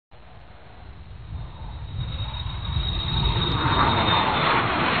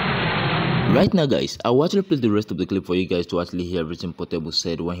Right now, guys, I will actually play the rest of the clip for you guys to actually hear everything Portable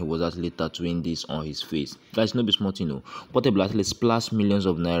said when he was actually tattooing this on his face. Guys, no be smart, you know. Portable actually splashed millions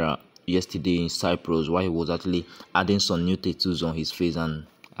of naira yesterday in Cyprus while he was actually adding some new tattoos on his face, and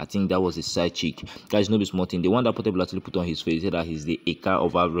I think that was his side cheek. Guys, no be small thing. The one that Portable actually put on his face said that he's the Eka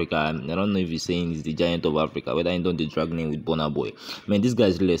of Africa. I don't know if he's saying he's the giant of Africa, whether he don't the drag name with Burna Boy. Man, this guy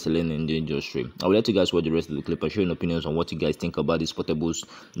is really excellent in the industry. I will let you guys watch the rest of the clip and share your opinions on what you guys think about this Portable's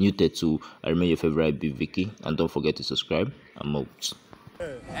new tattoo. I remain your favorite Big Vicky, and don't forget to subscribe. I'm out.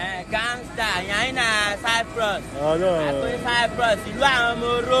 Gangster, you're in Cyprus. Oh no. I'm going Cyprus. You are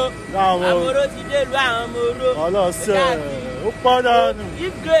Amoro. Amoro today, you are Amoro. Oh no, sir.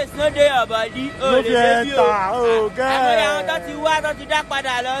 If grace no dey your body, oh, they baby. Oh, God. I'm going to work on that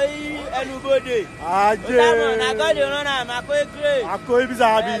padà anybody. I got the run. I'm going grace. I'm going biza.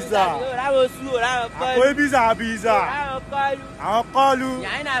 I'm going biza. I'll call you. You're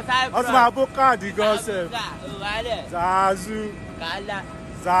in Cyprus. What's my book card? You go say. Zazu.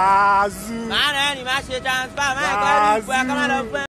 Zazu. Man, any match transfer. Man,